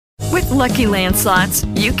Lucky Land Slots,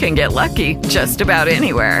 you can get lucky just about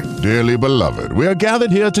anywhere. Dearly beloved, we are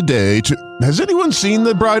gathered here today to... Has anyone seen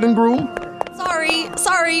the bride and groom?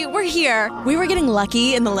 Sorry, we're here. We were getting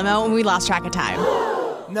lucky in the limo and we lost track of time.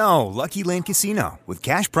 No, Lucky Land Casino, with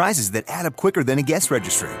cash prizes that add up quicker than a guest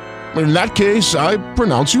registry. In that case, I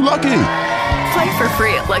pronounce you lucky. Play for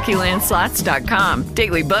free at LuckyLandSlots.com.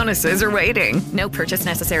 Daily bonuses are waiting. No purchase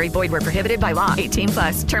necessary. Void where prohibited by law.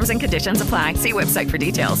 18+. Terms and conditions apply. See website for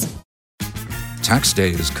details. Tax day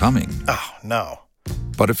is coming. Oh, no.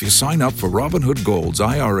 But if you sign up for Robinhood Gold's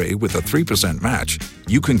IRA with a 3% match,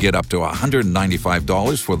 you can get up to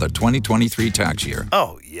 $195 for the 2023 tax year.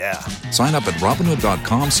 Oh, yeah. Sign up at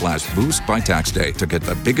Robinhood.com/boost by tax day to get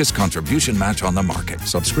the biggest contribution match on the market.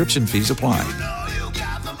 Subscription fees apply.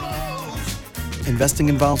 Investing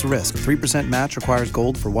involves risk. 3% match requires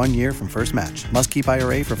gold for 1 year from first match. Must keep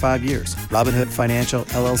IRA for 5 years. Robinhood Financial,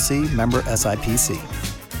 LLC, member SIPC.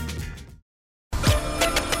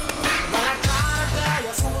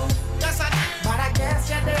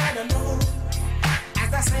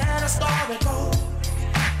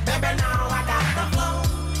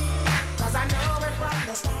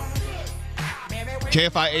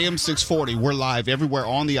 KFI AM 640, we're live everywhere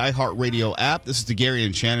on the iHeartRadio app. This is the Gary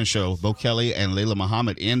and Shannon Show. Bo Kelly and Layla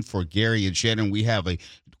Muhammad in for Gary and Shannon. We have a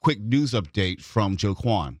quick news update from Joe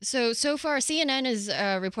Kwan. So far, CNN is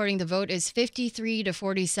reporting the vote is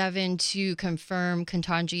 53-47 to confirm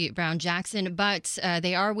Ketanji Brown Jackson, but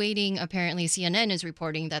they are waiting. Apparently, CNN is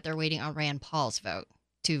reporting that they're waiting on Rand Paul's vote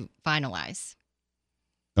to finalize.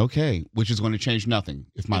 Okay, which is going to change nothing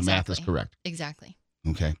if my math is correct. Exactly.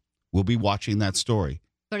 Okay. We'll be watching that story.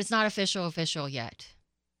 But it's not official yet.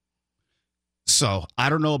 So I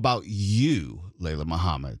don't know about you, Layla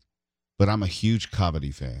Muhammad, but I'm a huge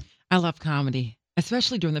comedy fan. I love comedy,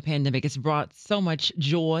 especially during the pandemic. It's brought so much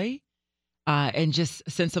joy and just a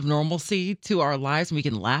sense of normalcy to our lives, and we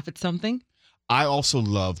can laugh at something. I also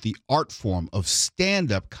love the art form of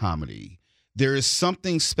stand-up comedy. There is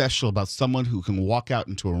something special about someone who can walk out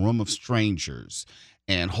into a room of strangers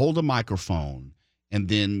and hold a microphone and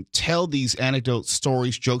then tell these anecdotes,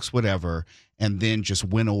 stories, jokes, whatever, and then just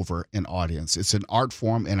win over an audience. It's an art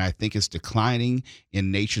form, and I think it's declining in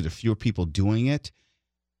nature. The fewer people doing it.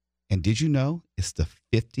 And did you know it's the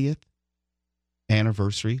 50th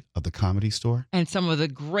anniversary of the Comedy Store? And some of the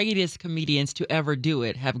greatest comedians to ever do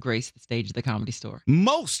it have graced the stage of the Comedy Store.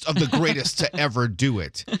 Most of the greatest to ever do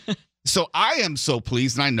it. So I am so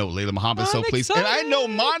pleased, and I know Layla Muhammad is so pleased, excited. and I know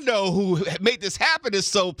Mondo, who made this happen, is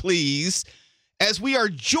so pleased, as we are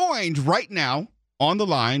joined right now on the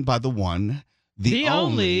line by the one, the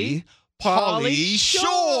only, Pauly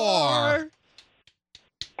Shore.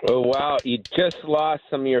 Oh, wow. You just lost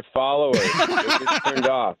some of your followers. They just turned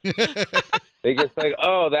off. They just like,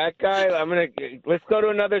 oh, that guy, let's go to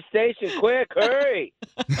another station. Quick, hurry.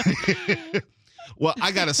 Well,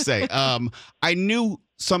 I got to say, I knew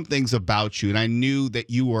some things about you, and I knew that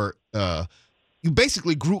you were, you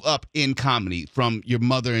basically grew up in comedy from your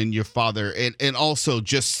mother and your father, and also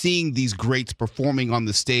just seeing these greats performing on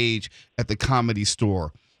the stage at the Comedy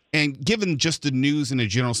Store. And given just the news in a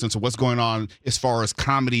general sense of what's going on as far as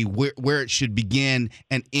comedy, where it should begin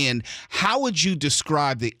and end, how would you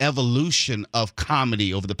describe the evolution of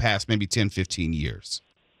comedy over the past maybe 10, 15 years?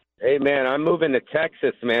 Hey, man, I'm moving to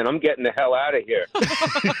Texas, man. I'm getting the hell out of here.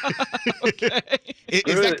 Okay.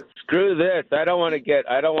 Screw this. I don't want to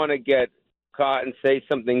get caught and say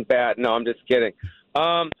something bad. No, I'm just kidding.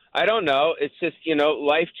 I don't know. It's just,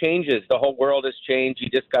 life changes. The whole world has changed. You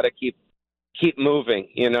just got to keep moving.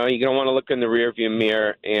 You don't want to look in the rearview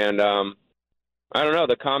mirror. And I don't know.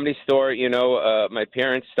 The Comedy Store, my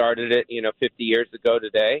parents started it, 50 years ago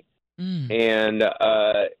today. And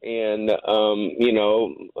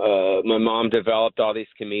my mom developed all these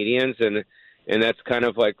comedians, and that's kind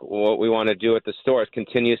of like what we want to do at the store, is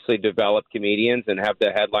continuously develop comedians and have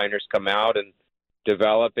the headliners come out and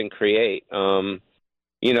develop and create.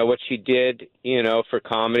 What she did, for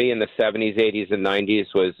comedy in the 70s, 80s, and 90s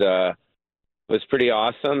was pretty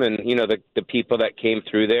awesome. And, the people that came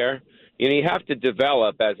through there, you have to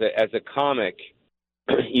develop as a comic.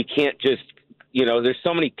 You can't just, there's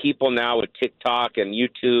so many people now with TikTok and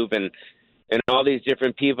YouTube and all these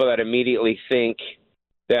different people that immediately think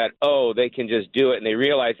that, oh, they can just do it. And they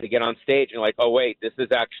realize they get on stage and like, oh, wait, this is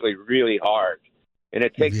actually really hard. And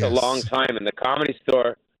it takes a long time. And the Comedy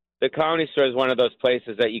Store is one of those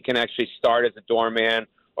places that you can actually start as a doorman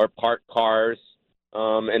or park cars,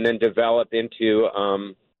 and then develop into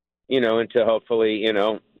hopefully,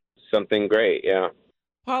 something great. Yeah.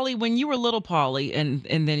 Polly, when you were little Polly, and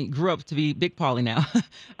then grew up to be big Polly now,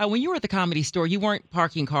 when you were at the Comedy Store, you weren't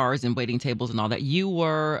parking cars and waiting tables and all that. You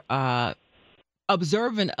were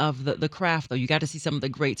observant of the craft, though. You got to see some of the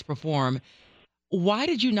greats perform. Why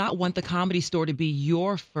did you not want the Comedy Store to be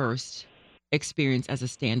your first experience as a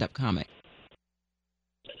stand-up comic?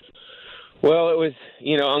 Well, it was,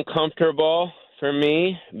 uncomfortable for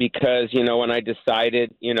me because, when I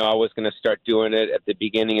decided, I was going to start doing it at the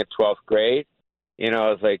beginning of 12th grade, I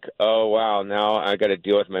was like, oh, wow, now I got to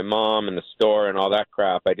deal with my mom and the store and all that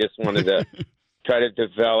crap. I just wanted to try to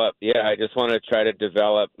develop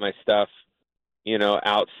my stuff,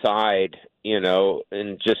 outside,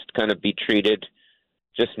 and just kind of be treated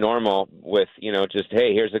just normal with, just,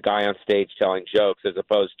 hey, here's a guy on stage telling jokes as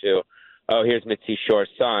opposed to, oh, here's Mitzi Shore's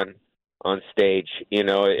son on stage, and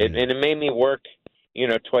it made me work,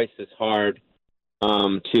 twice as hard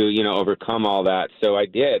to, overcome all that. So I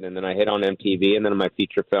did, and then I hit on MTV and then my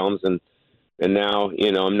feature films, and now,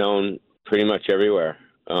 I'm known pretty much everywhere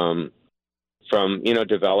from,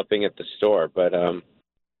 developing at the store. But,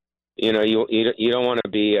 you don't want to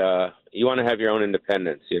be, you want to have your own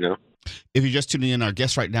independence, If you're just tuning in, our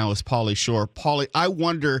guest right now is Pauly Shore. Pauly, I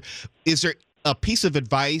wonder, is there a piece of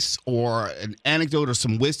advice or an anecdote or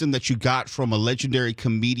some wisdom that you got from a legendary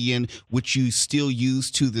comedian which you still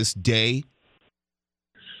use to this day?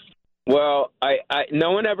 Well, I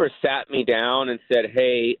no one ever sat me down and said,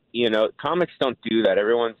 hey, comics don't do that.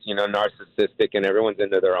 Everyone's, narcissistic and everyone's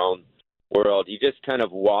into their own world. You just kind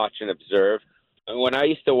of watch and observe. When I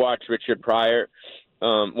used to watch Richard Pryor,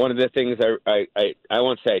 one of the things I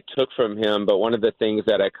won't say I took from him, but one of the things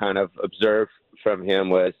that I kind of observed from him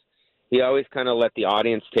was he always kind of let the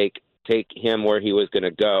audience take him where he was going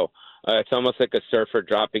to go. It's almost like a surfer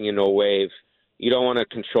dropping into a wave. You don't want to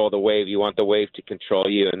control the wave. You want the wave to control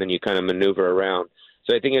you, and then you kind of maneuver around.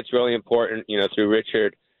 So I think it's really important, through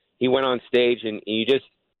Richard, he went on stage and he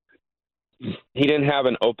didn't have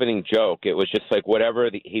an opening joke. It was just like whatever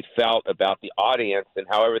he felt about the audience and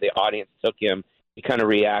however the audience took him, he kind of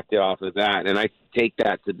reacted off of that. And I take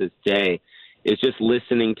that to this day. It's just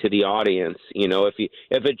listening to the audience.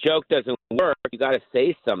 If a joke doesn't work, you got to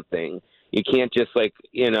say something. You can't just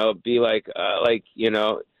be like, you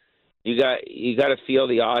got to feel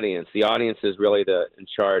the audience. The audience is really in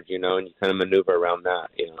charge, and you kind of maneuver around that,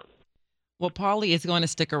 Well, Pauly is going to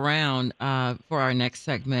stick around for our next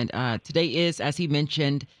segment. Today is, as he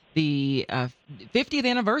mentioned, the 50th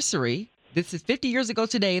anniversary. This is 50 years ago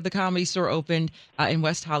today. The Comedy Store opened in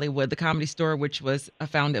West Hollywood. The Comedy Store, which was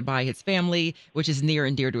founded by his family, which is near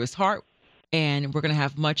and dear to his heart. And we're going to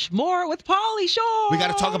have much more with Pauly Shore. We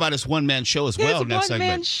got to talk about his one-man show as well next segment.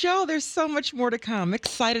 One-man show. There's so much more to come. I'm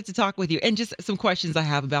excited to talk with you. And just some questions I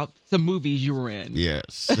have about some movies you were in.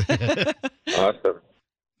 Yes. Awesome.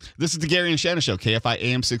 This is the Gary and Shannon Show, KFI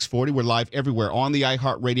AM 640. We're live everywhere on the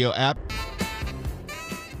iHeartRadio app.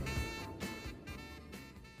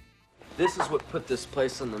 This is what put this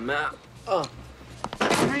place on the map. What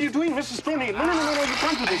are you doing, Mrs. Stoney? No, you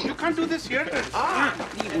can't do this. You can't do this here.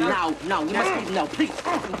 Now, you must leave now, please.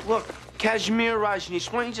 Look, Kashmir,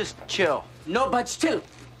 Rajneesh, why don't you just chill? No, but still.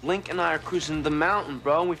 Link and I are cruising the mountain,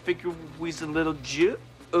 bro, and we figure we's a little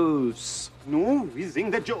Jews. No, we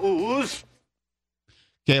sing the Jews.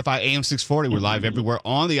 KFI AM 640. We're live everywhere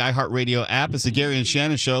on the iHeartRadio app. It's the Gary and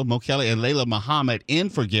Shannon Show. Mo Kelly and Layla Muhammad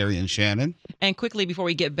in for Gary and Shannon. And quickly, before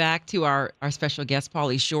we get back to our special guest,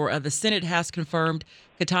 Pauly Shore, the Senate has confirmed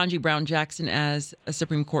Ketanji Brown Jackson as a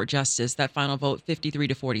Supreme Court justice. That final vote,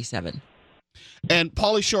 53-47. And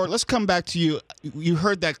Pauly Shore, let's come back to you. You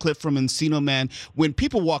heard that clip from Encino Man. When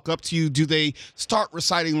people walk up to you, do they start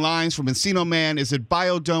reciting lines from Encino Man? Is it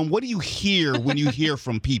Biodome? What do you hear when you hear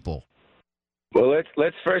from people? Well,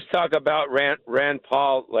 let's first talk about Rand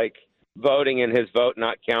Paul, voting and his vote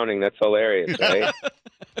not counting. That's hilarious, right?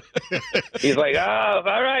 He's like, oh,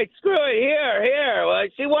 all right, screw it, here. Well,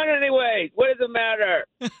 she won anyway. What does it matter?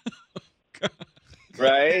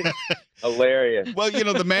 Right? Hilarious. Well,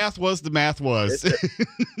 the math was the math was.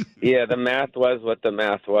 Yeah, the math was what the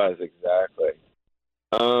math was, exactly.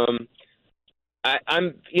 I'm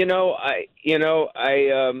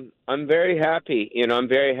very happy. I'm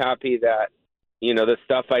very happy that the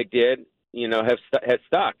stuff I did, has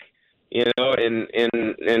stuck, and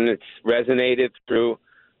it's resonated through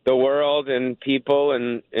the world and people,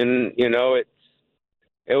 and it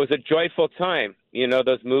was a joyful time.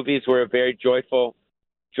 Those movies were a very joyful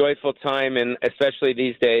time, and especially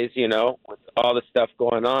these days, with all the stuff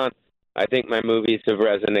going on, I think my movies have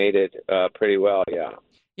resonated pretty well. Yeah.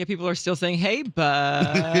 Yeah, people are still saying, "Hey,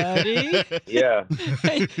 buddy." Yeah.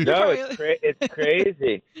 No, it's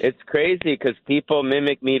crazy. It's crazy because people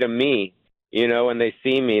mimic me to me. You know, when they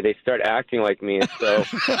see me, they start acting like me. And so,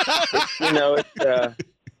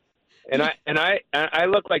 and I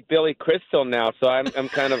look like Billy Crystal now, so I'm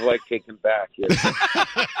kind of like taken back. You know?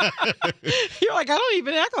 You're like, I don't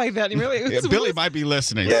even act like that. Really, Billy might be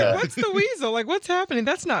listening. Yeah. So. What's the weasel? Like, what's happening?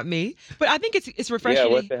 That's not me. But I think it's refreshing.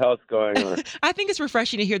 Yeah, what the hell's going on? I think it's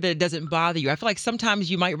refreshing to hear that it doesn't bother you. I feel like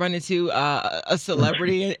sometimes you might run into a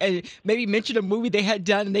celebrity and maybe mention a movie they had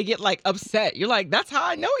done and they get like upset. You're like, that's how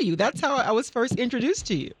I know you. That's how I was first introduced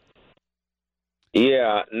to you.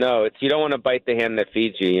 Yeah, no, you don't want to bite the hand that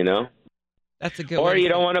feeds you, you know? That's a good Or you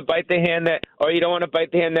don't want to bite the hand that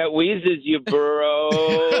wheezes you, bro.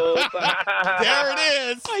 There it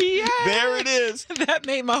is. Oh, yeah. There it is. That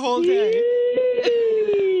made my whole day.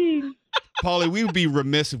 Paulie, we would be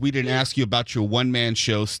remiss if we didn't ask you about your one-man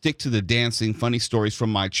show, Stick to the Dancing, Funny Stories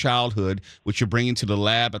from My Childhood, which you're bringing to the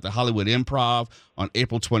Lab at the Hollywood Improv on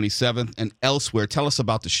April 27th and elsewhere. Tell us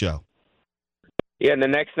about the show. Yeah, and the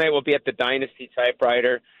next night we'll be at the Dynasty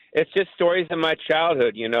Typewriter. It's just stories of my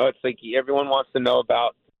childhood, you know. It's like everyone wants to know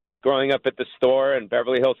about growing up at the store and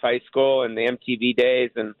Beverly Hills High School and the MTV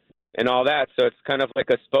days and all that. So it's kind of like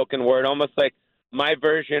a spoken word, almost like my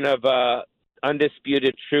version of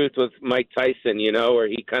Undisputed Truth with Mike Tyson, you know, where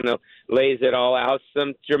he kind of lays it all out,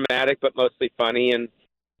 some dramatic but mostly funny, and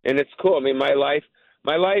it's cool. I mean, my life,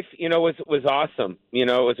 you know, was awesome. You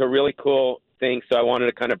know, it was a really cool thing, so I wanted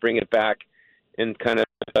to kind of bring it back and kind of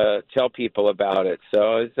tell people about it.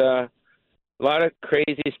 So it's a lot of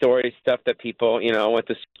crazy stories, stuff that people, you know, went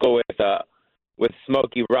to school with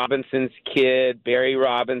Smokey Robinson's kid, Barry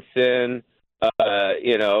Robinson.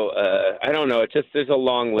 You know, I don't know. It's just there's a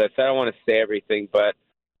long list. I don't want to say everything, but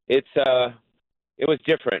it was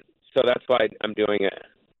different. So that's why I'm doing it.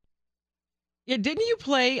 Yeah, didn't you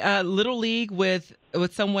play Little League with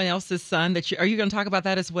someone else's son? Are you going to talk about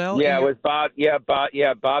that as well? Yeah, it was Bob. Yeah, Bob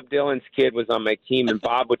Dylan's kid was on my team, and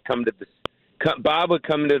Bob would come to the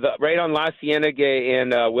right on La Cienega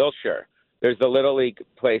in Wilshire. There's the Little League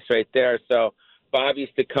place right there. So Bob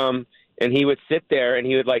used to come, and he would sit there, and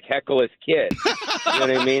he would like heckle his kid. You know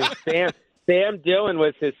what I mean? Sam Dillon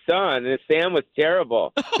was his son, and Sam was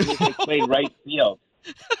terrible. He played right field.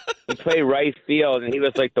 He played right field, and he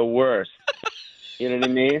was like the worst. You know what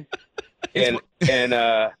I mean? And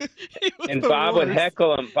Bob would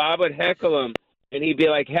heckle him. And he'd be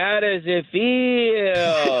like, "How does it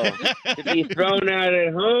feel to be thrown out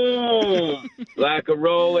at home like a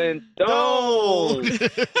rolling stone?"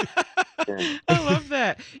 I love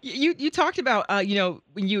that. You talked about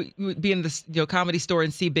when you would be in this comedy store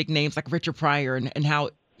and see big names like Richard Pryor and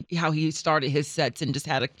how he started his sets and just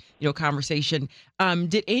had a conversation.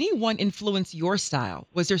 Did anyone influence your style?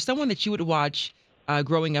 Was there someone that you would watch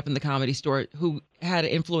growing up in the Comedy Store who had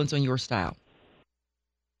an influence on your style?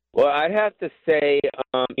 Well, I'd have to say,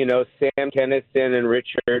 Sam Kinison and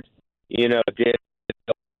Richard, did.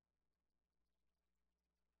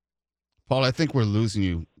 Paul, I think we're losing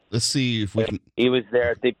you. Let's see if we can. He was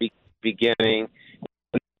there at the beginning.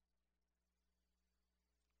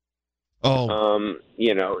 Oh.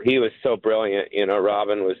 He was so brilliant.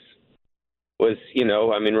 Robin was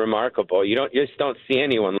remarkable. You just don't see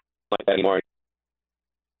anyone like that anymore.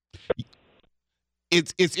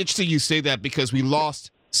 It's interesting you say that because we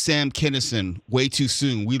lost Sam Kinison way too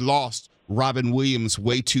soon. We lost Robin Williams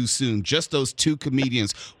way too soon. Just those two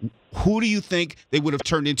comedians. Who do you think they would have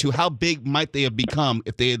turned into? How big might they have become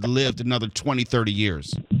if they had lived another 20, 30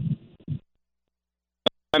 years?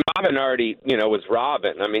 Robin already, was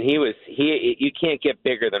Robin. I mean, you can't get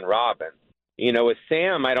bigger than Robin. With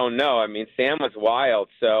Sam, I don't know. I mean, Sam was wild.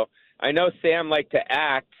 So I know Sam liked to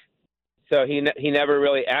act. So he never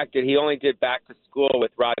really acted. He only did Back to School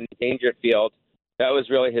with Rodney Dangerfield. That was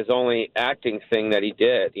really his only acting thing that he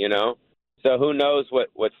did, So who knows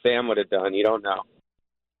what Sam would have done? You don't know.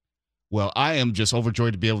 Well, I am just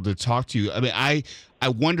overjoyed to be able to talk to you. I mean, I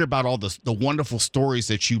wonder about all the wonderful stories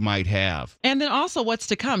that you might have. And then also what's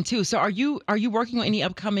to come, too. So are you working on any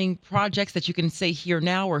upcoming projects that you can say here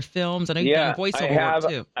now or films? I know you've done voiceover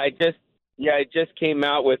work, too. I just came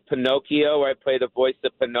out with Pinocchio, where I play the voice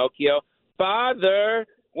of Pinocchio. Father,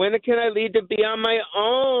 when can I leave to be on my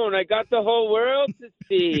own? I got the whole world to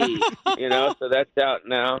see. So that's out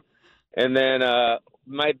now. And then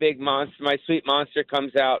my Sweet Monster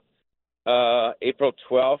comes out April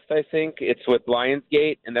 12th, I think. It's with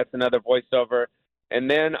Lionsgate, and that's another voiceover. And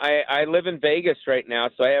then I live in Vegas right now,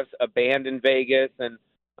 so I have a band in Vegas, and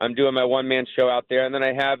I'm doing my one-man show out there. And then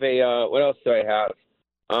I have what else do I have?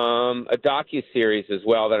 A docu-series as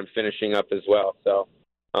well that I'm finishing up as well. So,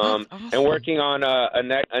 awesome. And working on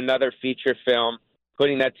another feature film,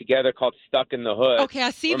 putting that together called Stuck in the Hood. Okay,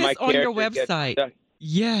 I see this on your website.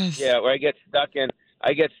 Yes. Yeah, where I get stuck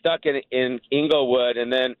in Inglewood,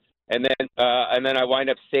 and then I wind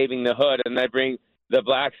up saving the hood, and I bring the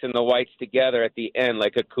blacks and the whites together at the end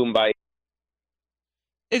like a kumbaya.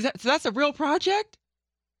 So that's a real project?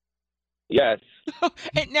 Yes.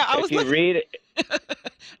 And now If you read it,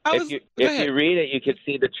 if you read it, you can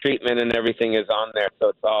see the treatment and everything is on there.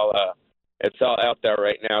 So it's all out there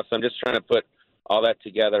right now. So I'm just trying to put all that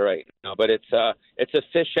together right now. But it's a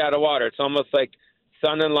fish out of water. It's almost like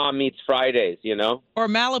Son-in-Law meets Fridays, you know? Or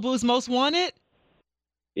Malibu's Most Wanted?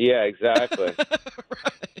 Yeah, exactly.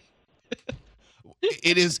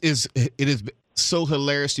 It is so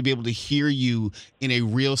hilarious to be able to hear you in a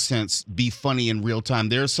real sense be funny in real time.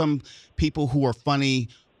 There are some people who are funny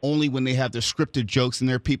only when they have their scripted jokes, and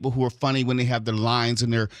there are people who are funny when they have their lines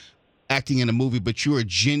and they're acting in a movie, but you are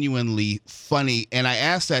genuinely funny. And I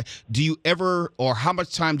ask that, do you ever, or how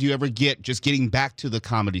much time do you ever get just getting back to the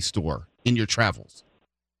Comedy Store in your travels?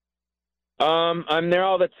 I'm there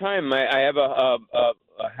all the time. I have a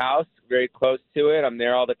house very close to it. I'm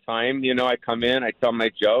there all the time. You know, I come in, I tell my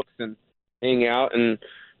jokes and hang out, and,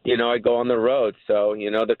 you know, I go on the road. So, you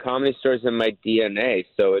know, the Comedy Store is in my DNA.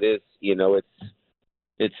 So it is, you know,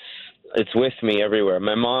 it's with me everywhere.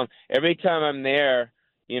 My mom, every time I'm there,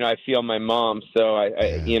 you know, I feel my mom. So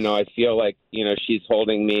I you know, I feel like, you know, she's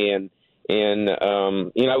holding me, and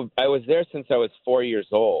you know, I was there since I was 4 years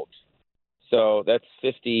old. So that's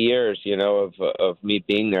 50 years, you know, of me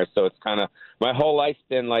being there. So it's kind of, my whole life's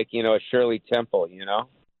been like, you know, a Shirley Temple, you know?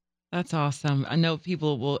 That's awesome. I know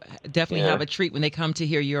people will definitely have a treat when they come to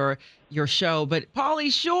hear your show. But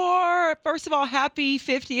Pauly Shore, first of all, happy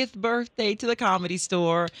 50th birthday to the Comedy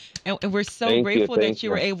Store. And we're so grateful that you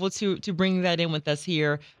were able to bring that in with us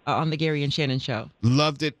here on the Gary and Shannon Show.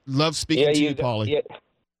 Loved it. Love speaking to you, Pauly.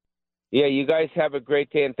 Yeah, you guys have a great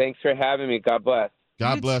day, and thanks for having me. God bless.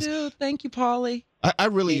 God bless. You too. Thank you, Pauly. I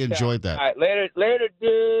really enjoyed that. All right, later,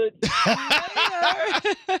 dude.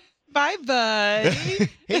 Bye, buddy.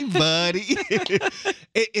 Hey, buddy.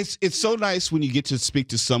 It's so nice when you get to speak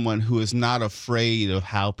to someone who is not afraid of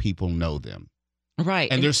how people know them.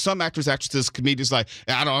 Right. And there's some actors, actresses, comedians like,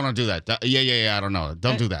 I don't do that. Yeah, I don't know.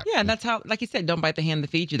 Don't do that. Yeah, and that's how, like you said, don't bite the hand that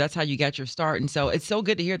feeds you. That's how you got your start. And so it's so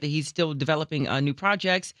good to hear that he's still developing new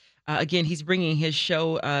projects. Again, he's bringing his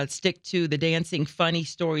show, Stick to the Dancing, Funny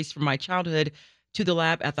Stories from My Childhood, to the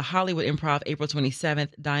Lab at the Hollywood Improv, April 27th,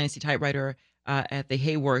 Dynasty Typewriter at the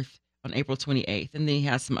Hayworth on April 28th. And then he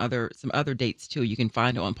has some other dates, too. You can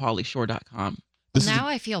find it on paulyshore.com. Now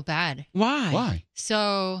I feel bad. Why?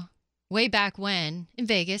 So way back when in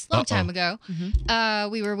Vegas, long time ago,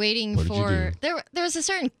 we were waiting for there was a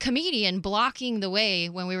certain comedian blocking the way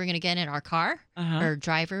when we were going to get in our car or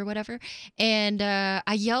driver or whatever, and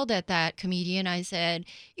I yelled at that comedian. I said,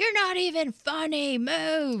 "You're not even funny,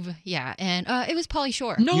 move." Yeah, and it was Pauly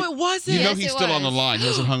Shore. No, it wasn't. You know he's still on the line. He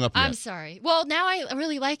hasn't hung up yet. I'm sorry. Well, now I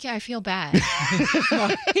really like it. I feel bad.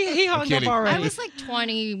 he hung up already. I was like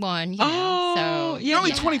 21, you know, so you're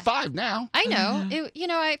only 25 now. I know. You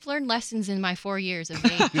know, I've learned lessons in my 4 years of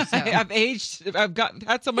age. So. I've aged. I've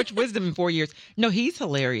had so much wisdom in 4 years. No, he's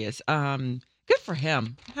hilarious. Good for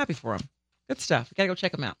him. I'm happy for him. Good stuff. Gotta go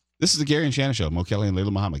check him out. This is the Gary and Shannon Show. Mo Kelly and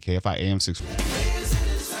Layla Muhammad, KFI AM 640.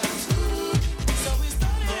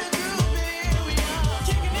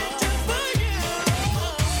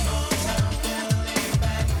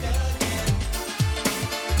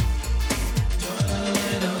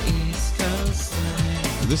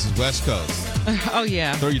 This is West Coast. Oh,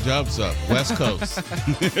 yeah. Throw your dubs up. West Coast.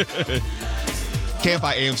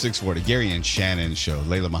 KFI AM 640, Gary and Shannon Show.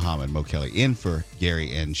 Layla Muhammad, Mo Kelly, in for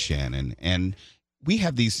Gary and Shannon. And we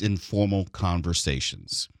have these informal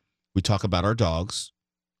conversations. We talk about our dogs.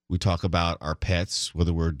 We talk about our pets,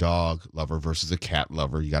 whether we're a dog lover versus a cat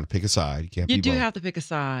lover. You got to pick a side. You can't be both. Have to pick a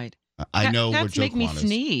side. I know cats what your make me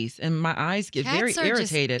sneeze, and my eyes get very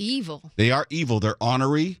irritated. Just evil. They are evil. They're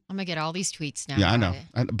ornery. I'm gonna get all these tweets now. Yeah, I know.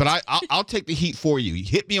 But I'll take the heat for you.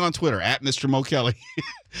 Hit me on Twitter at Mr. Mo Kelly.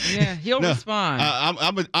 Yeah, he'll respond.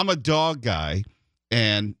 I'm a dog guy,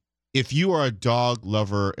 and if you are a dog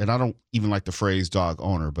lover, and I don't even like the phrase dog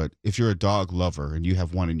owner, but if you're a dog lover and you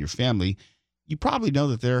have one in your family, you probably know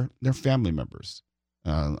that they're family members.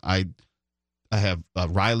 I have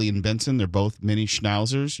Riley and Benson. They're both mini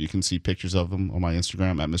schnauzers. You can see pictures of them on my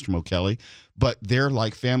Instagram at Mr. Mo Kelly. But they're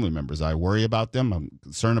like family members. I worry about them. I'm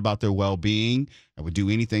concerned about their well-being. I would do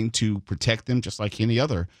anything to protect them just like any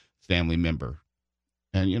other family member.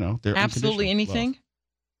 And, you know, they're absolutely anything? Love.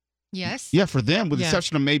 Yes. Yeah, for them, with the Yeah.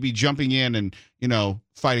 exception of maybe jumping in and,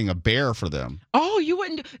 fighting a bear for them. Oh, you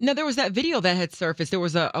wouldn't. No, there was that video that had surfaced. There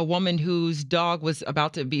was a woman whose dog was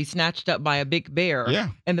about to be snatched up by a big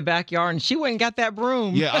bear in the backyard, and she went and got that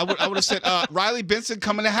broom. Yeah, I would have said, Riley Benson,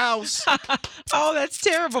 come in the house. Oh, that's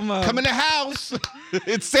terrible, Mo. Come in the house.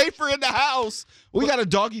 It's safer in the house. We got a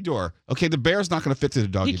doggy door. Okay, the bear's not going to fit to the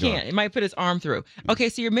doggy He door. can't. It might put his arm through. Okay,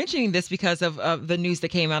 so you're mentioning this because of the news that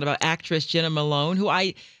came out about actress Jenna Malone, who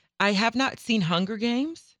I have not seen Hunger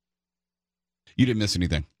Games, You didn't miss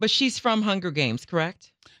anything. but she's from Hunger Games,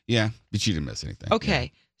 correct? Yeah, but you didn't miss anything.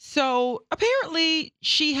 Okay. So apparently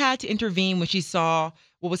she had to intervene when she saw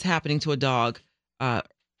what was happening to a dog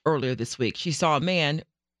earlier this week. She saw a man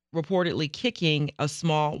reportedly kicking a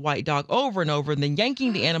small white dog over and over and then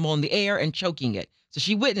yanking the animal in the air and choking it. So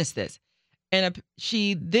she witnessed this. And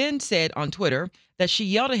she then said on Twitter that she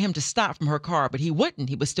yelled at him to stop from her car, but he wouldn't.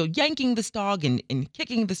 He was still yanking this dog and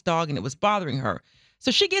kicking this dog, and it was bothering her.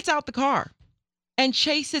 So she gets out the car and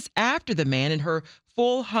chases after the man in her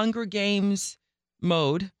full Hunger Games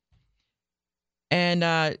mode,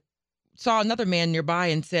 and saw another man nearby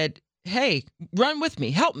and said, "Hey, run with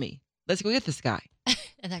me. Help me. Let's go get this guy."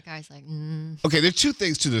 And that guy's like, Okay, there are two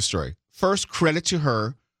things to this story. First, credit to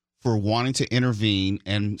her for wanting to intervene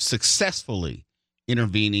and successfully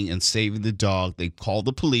intervening and saving the dog. They called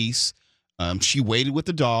the police. She waited with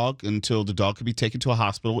the dog until the dog could be taken to a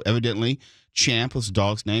hospital. Evidently, Champ was the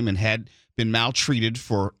dog's name and had been maltreated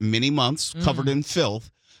for many months, covered in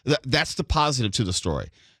filth. That's the positive to the story.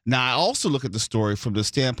 Now, I also look at the story from the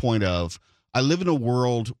standpoint of I live in a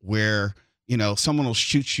world where, someone will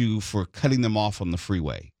shoot you for cutting them off on the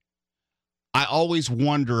freeway. I always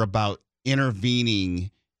wonder about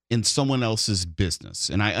intervening in someone else's business.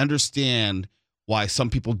 And I understand why some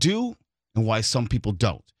people do and why some people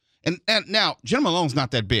don't. And now, Jenna Malone's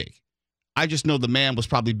not that big. I just know the man was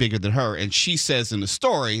probably bigger than her. And she says in the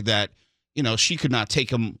story that, she could not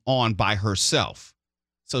take him on by herself.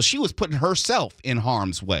 So she was putting herself in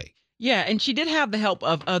harm's way. Yeah, and she did have the help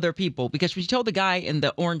of other people because she told the guy in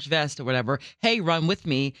the orange vest or whatever, "Hey, run with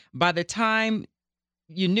me." By the time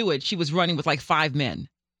you knew it, she was running with like 5 men.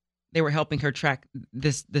 They were helping her track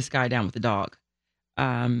this guy down with the dog.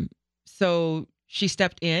 So she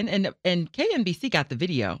stepped in, and KNBC got the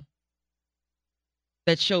video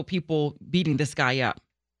that showed people beating this guy up.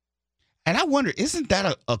 And I wonder, isn't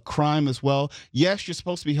that a crime as well? Yes, you're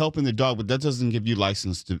supposed to be helping the dog, but that doesn't give you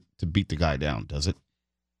license to beat the guy down, does it?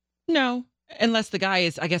 No, unless the guy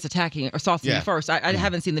is, I guess, attacking or assaulting you first. I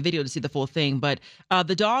haven't seen the video to see the full thing, but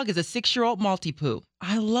the dog is a 6-year-old Maltipoo.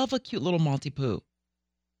 I love a cute little Maltipoo.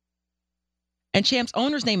 And Champ's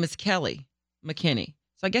owner's name is Kelly McKinney.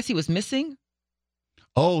 So I guess he was missing.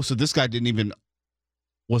 Oh, so this guy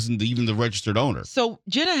wasn't even the registered owner. So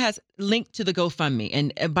Jenna has linked to the GoFundMe.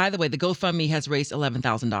 And by the way, the GoFundMe has raised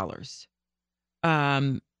 $11,000.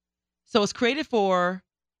 So it's created for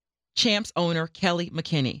Champ's owner, Kelly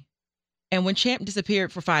McKinney. And when Champ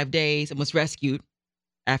disappeared for 5 days and was rescued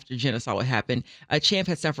after Jenna saw what happened, Champ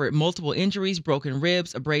had suffered multiple injuries, broken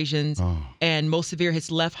ribs, abrasions, and most severe, his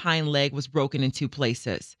left hind leg was broken in 2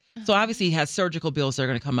 places. So obviously he has surgical bills that are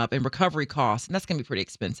going to come up and recovery costs, and that's going to be pretty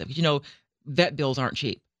expensive. Vet bills aren't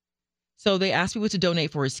cheap. So they asked people to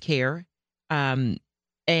donate for his care.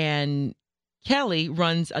 And Kelly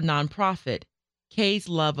runs a nonprofit, Kay's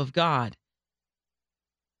Love of God.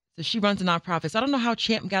 So she runs a nonprofit. So I don't know how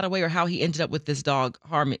Champ got away or how he ended up with this dog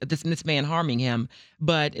this man harming him,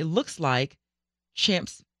 but it looks like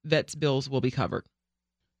Champ's vet's bills will be covered.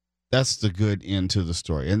 That's the good end to the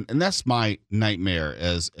story. And that's my nightmare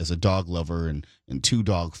as a dog lover and 2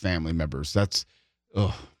 dog family members. That's,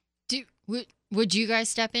 Would you guys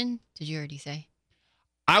step in? Did you already say?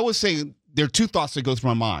 I would say there are 2 thoughts that go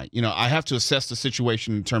through my mind. I have to assess the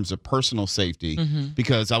situation in terms of personal safety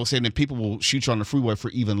because I was saying that people will shoot you on the freeway for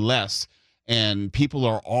even less. And people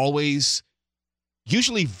are always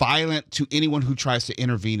usually violent to anyone who tries to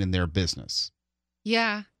intervene in their business.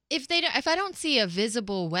 Yeah. If I don't see a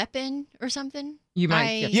visible weapon or something, you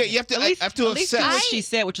might. You have to. I have to at least do what she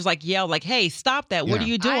said, which was like yell, like, "Hey, stop that! What are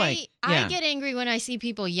you doing?" I get angry when I see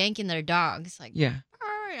people yanking their dogs. Like,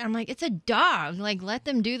 I'm like, it's a dog. Like, let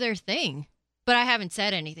them do their thing. But I haven't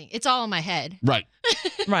said anything. It's all in my head. Right.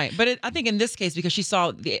 Right. But I think in this case, because she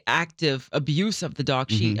saw the active abuse of the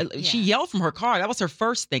dog, she yelled from her car. That was her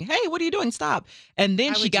first thing. "Hey, what are you doing? Stop." And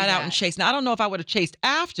then she got out and chased. Now, I don't know if I would have chased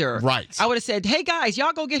after. Right. I would have said, "Hey, guys,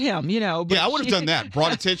 y'all go get him," But I would have done that.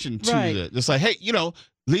 Brought attention to it. It's like, hey,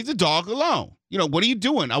 leave the dog alone. What are you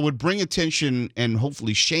doing? I would bring attention and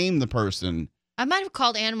hopefully shame the person. I might have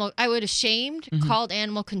called I would have shamed, called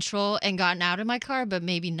animal control, and gotten out of my car, but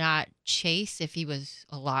maybe not chase if he was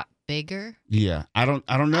a lot bigger? Yeah, I don't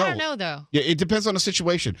know. I don't know though. Yeah, it depends on the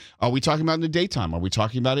situation. Are we talking about in the daytime? Are we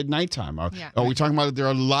talking about at nighttime? Are we talking about there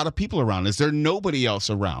are a lot of people around? Is there nobody else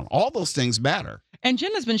around? All those things matter. And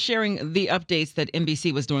Jenna's been sharing the updates that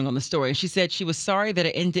NBC was doing on the story. And she said she was sorry that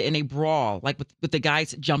it ended in a brawl, like with the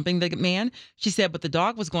guys jumping the man. She said, but the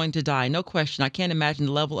dog was going to die. No question. I can't imagine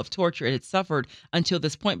the level of torture it had suffered until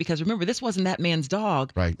this point. Because remember, this wasn't that man's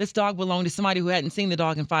dog. Right. This dog belonged to somebody who hadn't seen the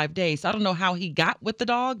dog in 5 days. So I don't know how he got with the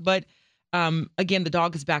dog, but again, the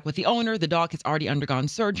dog is back with the owner. The dog has already undergone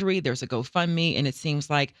surgery. There's a GoFundMe, and it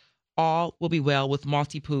seems like all will be well with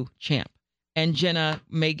Maltipoo Champ. And Jenna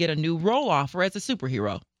may get a new role offer as a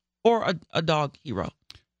superhero or a dog hero.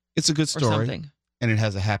 It's a good story. Or something. And it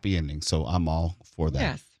has a happy ending, so I'm all for that.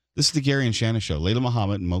 Yes. This is the Gary and Shannon Show. Layla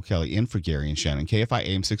Muhammad and Mo Kelly in for Gary and Shannon. KFI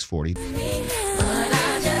AM 640.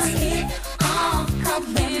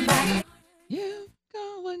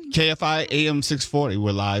 KFI AM 640.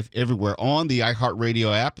 We're live everywhere on the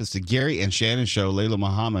iHeartRadio app. It's the Gary and Shannon Show. Layla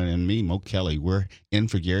Muhammad and me, Mo Kelly. We're in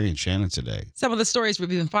for Gary and Shannon today. Some of the stories we've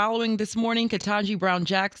been following this morning. Ketanji Brown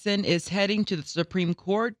Jackson is heading to the Supreme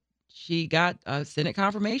Court. She got Senate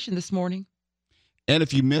confirmation this morning. And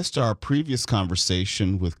if you missed our previous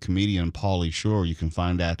conversation with comedian Pauly Shore, you can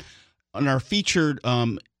find that on our featured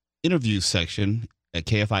interview section at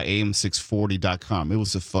KFIAM640.com. It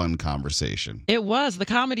was a fun conversation. It was. The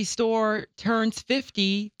Comedy Store turns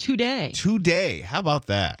 50 today. Today. How about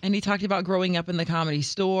that? And he talked about growing up in the Comedy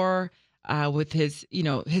Store with his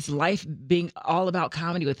life being all about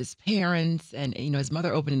comedy with his parents and, his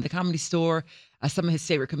mother opening the Comedy Store. Some of his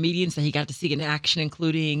favorite comedians that he got to see in action,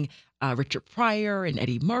 including Richard Pryor and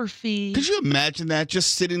Eddie Murphy. Could you imagine that?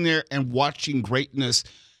 Just sitting there and watching greatness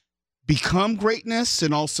become greatness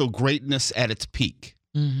and also greatness at its peak.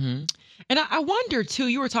 Mm-hmm. And I wonder, too,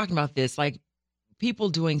 you were talking about this, like people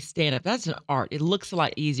doing stand-up. That's an art. It looks a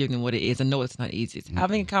lot easier than what it is. I know it's not easy. It's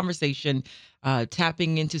having a conversation,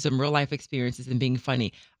 tapping into some real-life experiences and being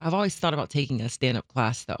funny. I've always thought about taking a stand-up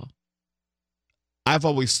class, though. I've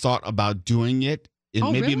always thought about doing it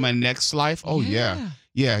maybe really? in my next life. Oh, yeah.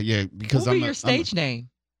 Because what would be your stage name?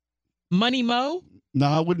 Money Mo? No,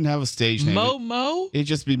 I wouldn't have a stage name. Mo? It'd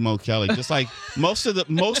just be Mo Kelly. Just like most of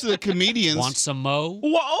the comedians. Want some Mo?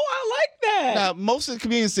 Whoa, I like that. Now, most of the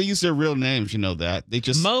comedians, they use their real names. You know that. They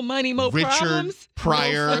just Mo Money, Mo Richard Problems.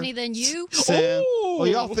 Pryor. More funny than you? Sam. Well,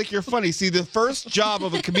 y'all think you're funny. See, the first job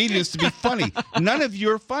of a comedian is to be funny. None of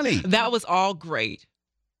you are funny. That was all great.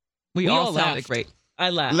 We all sounded laughed. great.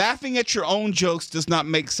 I laughed. Laughing at your own jokes does not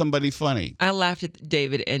make somebody funny. I laughed at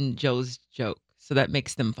David and Joe's joke, so that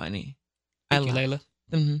makes them funny. Thank you, Layla.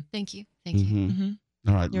 Mm-hmm. Thank you. Thank you. Mm-hmm.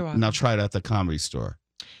 All right. You're welcome. Now try it at the Comedy Store.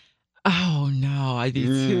 Oh, no. I'd be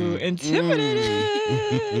too intimidated.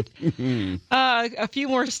 A few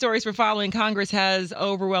more stories we're following. Congress has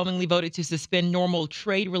overwhelmingly voted to suspend normal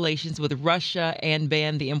trade relations with Russia and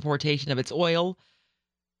ban the importation of its oil.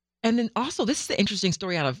 And then also, this is the interesting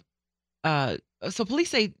story out of, so police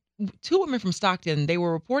say 2 women from Stockton, they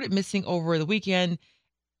were reported missing over the weekend,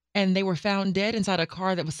 and they were found dead inside a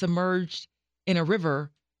car that was submerged in a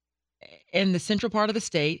river in the central part of the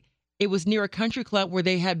state. It was near a country club where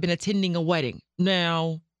they had been attending a wedding.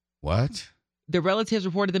 Now, what? The relatives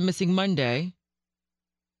reported them missing Monday.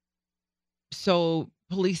 So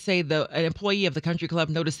police say an employee of the country club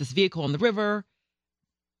noticed this vehicle in the river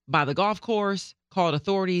by the golf course, called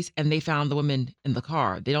authorities, and they found the women in the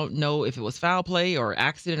car. They don't know if it was foul play or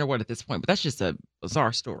accident or what at this point, but that's just a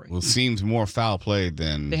bizarre story. Well, it seems more foul play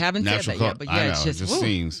than they haven't said that yet, but yeah, it's just, it just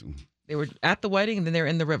seems. They were at the wedding and then they're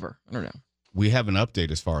in the river. I don't know. We have an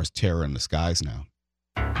update as far as terror in the skies now.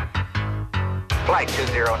 Flight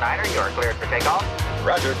 209er, you are cleared for takeoff.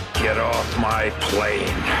 Roger. Get off my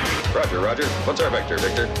plane. Roger, Roger. What's our vector,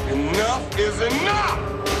 Victor? Enough is enough!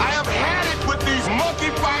 I have had it with these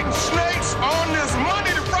monkey-fighting snakes on this Monday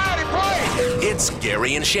to Friday plane! It's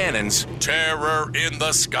Gary and Shannon's Terror in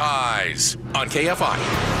the Skies on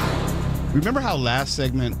KFI. Remember how last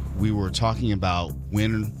segment we were talking about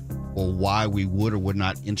when or why we would or would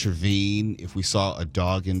not intervene if we saw a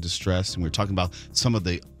dog in distress? And we were talking about some of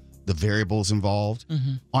the variables involved.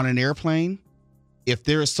 Mm-hmm. On an airplane, if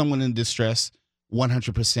there is someone in distress,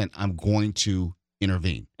 100% I'm going to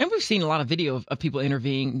intervene. And we've seen a lot of video of people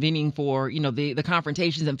intervening for, the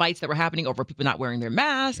confrontations and fights that were happening over people not wearing their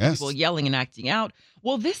masks, Yes. people yelling and acting out.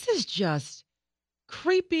 Well, this is just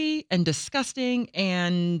creepy and disgusting,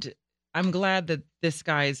 and I'm glad that this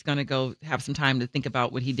guy is going to go have some time to think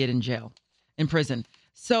about what he did in prison.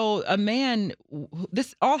 So a man,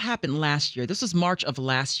 this all happened last year. This was March of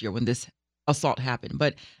last year when this assault happened.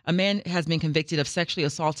 But a man has been convicted of sexually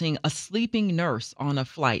assaulting a sleeping nurse on a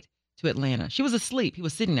flight to Atlanta. She was asleep. He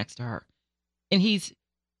was sitting next to her. And he's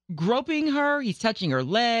groping her. He's touching her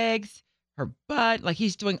legs, her butt. Like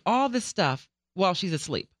he's doing all this stuff while she's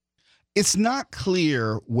asleep. It's not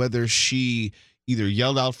clear whether she either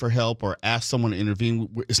yelled out for help or asked someone to intervene.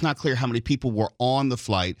 It's not clear how many people were on the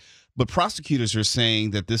flight, but prosecutors are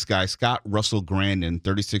saying that this guy, Scott Russell Grandin,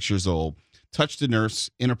 36 years old, touched a nurse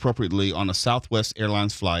inappropriately on a Southwest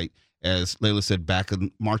Airlines flight, as Layla said, back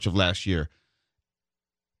in March of last year.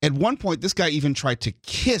 At one point, this guy even tried to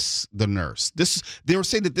kiss the nurse. They were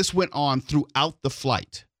saying that this went on throughout the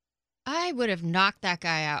flight. I would have knocked that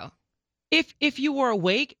guy out. If you were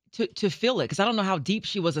awake to feel it, because I don't know how deep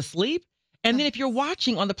she was asleep. And then if you're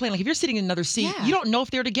watching on the plane, like if you're sitting in another seat, you don't know if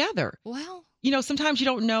they're together. Well, sometimes you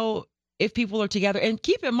don't know if people are together. And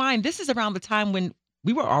keep in mind, this is around the time when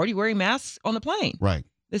we were already wearing masks on the plane. Right.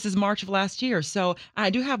 This is March of last year. So I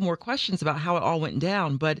do have more questions about how it all went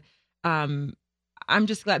down. But I'm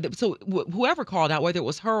just glad that whoever called out, whether it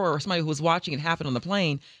was her or somebody who was watching it happen on the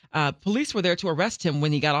plane, police were there to arrest him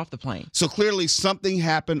when he got off the plane. So clearly something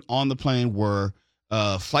happened on the plane where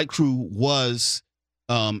flight crew was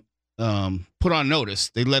put on notice.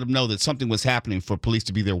 They let him know that something was happening for police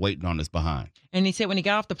to be there waiting on his behind. And he said when he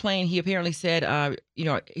got off the plane, he apparently said,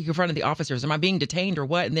 he confronted the officers, am I being detained or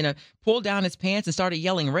what? And then pulled down his pants and started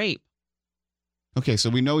yelling rape. Okay, so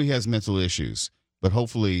we know he has mental issues, but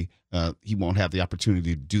hopefully he won't have the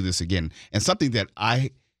opportunity to do this again. And something that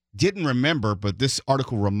I didn't remember, but this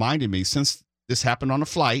article reminded me, since this happened on a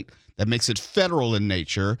flight, that makes it federal in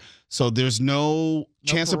nature. So there's no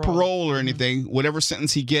chance of parole or anything. Whatever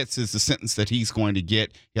sentence he gets is the sentence that he's going to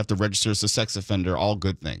get. You have to register as a sex offender, all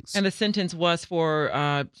good things. And the sentence was for,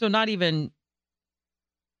 so not even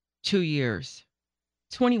 2 years,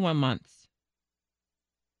 21 months.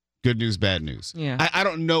 Good news, bad news. Yeah. I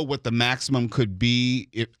don't know what the maximum could be.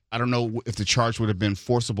 I don't know if the charge would have been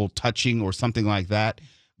forcible touching or something like that.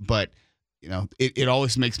 But, it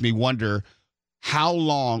always makes me wonder, how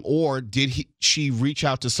long, or did she reach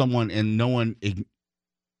out to someone and no one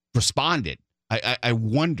responded? I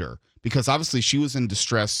wonder, because obviously she was in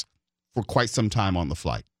distress for quite some time on the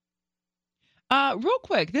flight. Real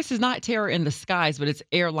quick, this is not terror in the skies, but it's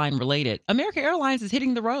airline related. American Airlines is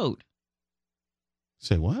hitting the road.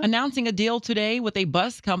 Say what? Announcing a deal today with a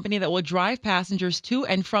bus company that will drive passengers to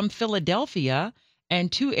and from Philadelphia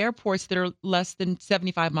and to airports that are less than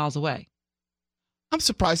 75 miles away. I'm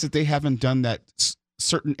surprised that they haven't done that.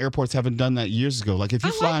 Certain airports haven't done that years ago. Like if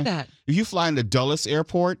you fly into Dulles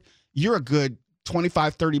Airport, you're a good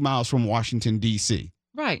 25, 30 miles from Washington, D.C.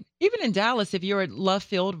 Right. Even in Dallas, if you're at Love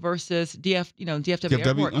Field versus DFW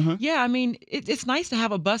Airport. Yeah, I mean, it's nice to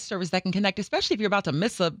have a bus service that can connect, especially if you're about to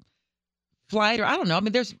miss a flight or I don't know. I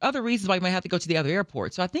mean, there's other reasons why you might have to go to the other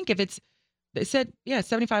airport. So I think if they said,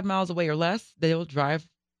 75 miles away or less, they'll drive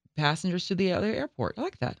passengers to the other airport. I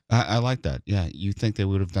like that. I like that. Yeah, you think they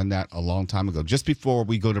would have done that a long time ago. Just before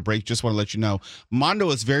we go to break, just want to let you know, Mondo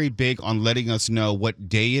is very big on letting us know what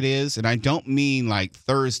day it is. And I don't mean like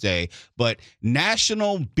Thursday, but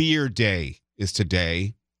National Beer Day is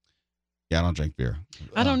today. Yeah, I don't drink beer.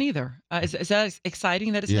 I don't either. Is that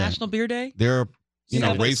exciting that it's National Beer Day? They're,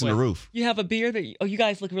 raising the roof. You have a beer that, you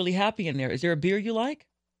guys look really happy in there. Is there a beer you like?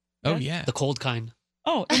 Oh, yeah. The cold kind.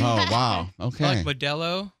 Oh, wow. Okay. I like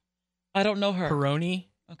Modelo. I don't know her. Peroni.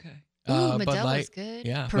 Okay. Ooh, Modelo's good.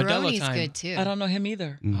 Yeah, Peroni's good too. I don't know him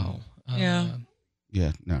either. Oh. Yeah.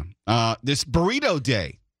 Yeah, no. This Burrito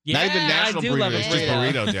Day. Yeah, not even National Burrito. It's just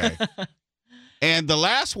Burrito Day. And the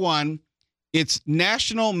last one, it's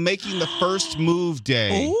National Making the First Move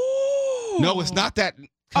Day. Ooh. No, it's not that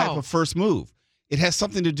type of first move. It has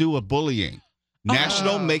something to do with bullying.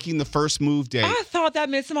 National Making the First Move Day. I thought that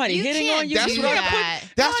meant somebody hitting on you. That's what I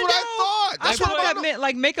thought. That's what that meant,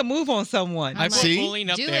 like make a move on someone. I put bullying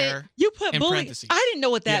up there. You put bullying. Parentheses. I didn't know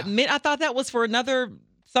what that meant. I thought that was for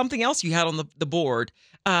something else you had on the board.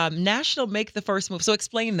 National Make the First Move. So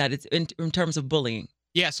explain that. It's in terms of bullying.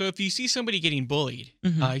 Yeah. So if you see somebody getting bullied,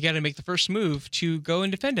 you got to make the first move to go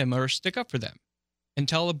and defend them or stick up for them and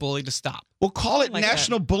tell the bully to stop. We'll call it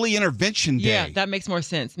National Bully Intervention Day. Yeah, that makes more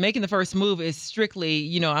sense. Making the first move is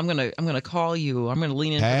strictly, I'm gonna call you. I'm gonna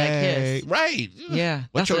lean in for that kiss. Right. Yeah.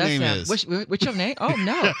 What's your name is? What's your name? Oh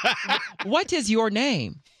no. What is your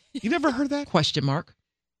name? You never heard that? Question mark.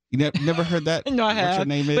 You never heard that? No, I have. What's your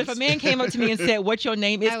name is? But if a man came up to me and said, "What's your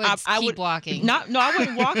name is?" I would keep walking. No, I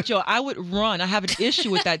wouldn't walk, Joe. I would run. I have an issue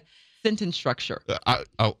with that sentence structure.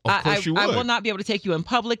 Of course you would. I will not be able to take you in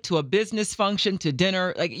public, to a business function, to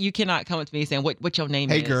dinner. Like you cannot come up to me saying, "What your name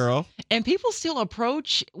is?" Hey, girl. And people still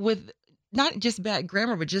approach with not just bad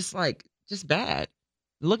grammar, but just bad.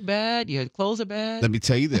 Look bad. Your clothes are bad. Let me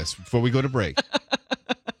tell you this before we go to break.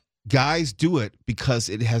 Guys do it because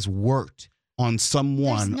it has worked on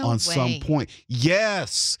someone no on way. some point.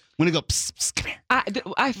 Yes. When they go, psst, psst, come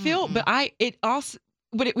here. I feel, but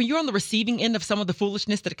when you're on the receiving end of some of the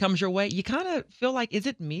foolishness that comes your way, you kind of feel like, is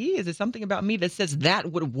it me? Is it something about me that says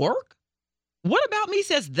that would work? What about me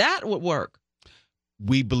says that would work?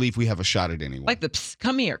 We believe we have a shot at anyone. Like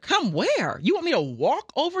come here. Come where? You want me to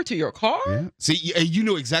walk over to your car? Yeah. See, you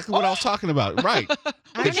know exactly what I was talking about. Right.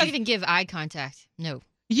 I don't even give eye contact. No.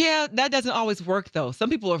 Yeah, that doesn't always work, though. Some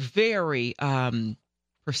people are very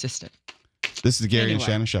persistent. This is the Gary and Anyway.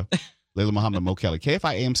 Shannon Show. Layla Muhammad, Mo Kelly,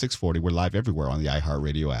 KFI AM 640. We're live everywhere on the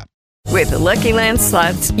iHeartRadio app. With the Lucky Land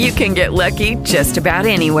Slots, you can get lucky just about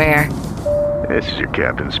anywhere. This is your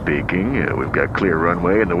captain speaking. We've got clear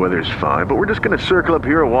runway and the weather's fine, but we're just going to circle up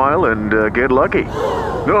here a while and get lucky.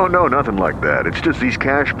 No, nothing like that. It's just these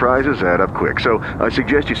cash prizes add up quick. So I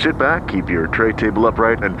suggest you sit back, keep your tray table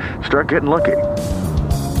upright, and start getting lucky.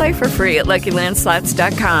 Play for free at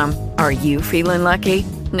LuckyLandSlots.com. Are you feeling lucky?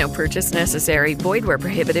 No purchase necessary. Void where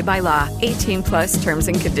prohibited by law. 18+ terms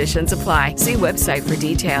and conditions apply. See website for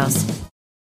details.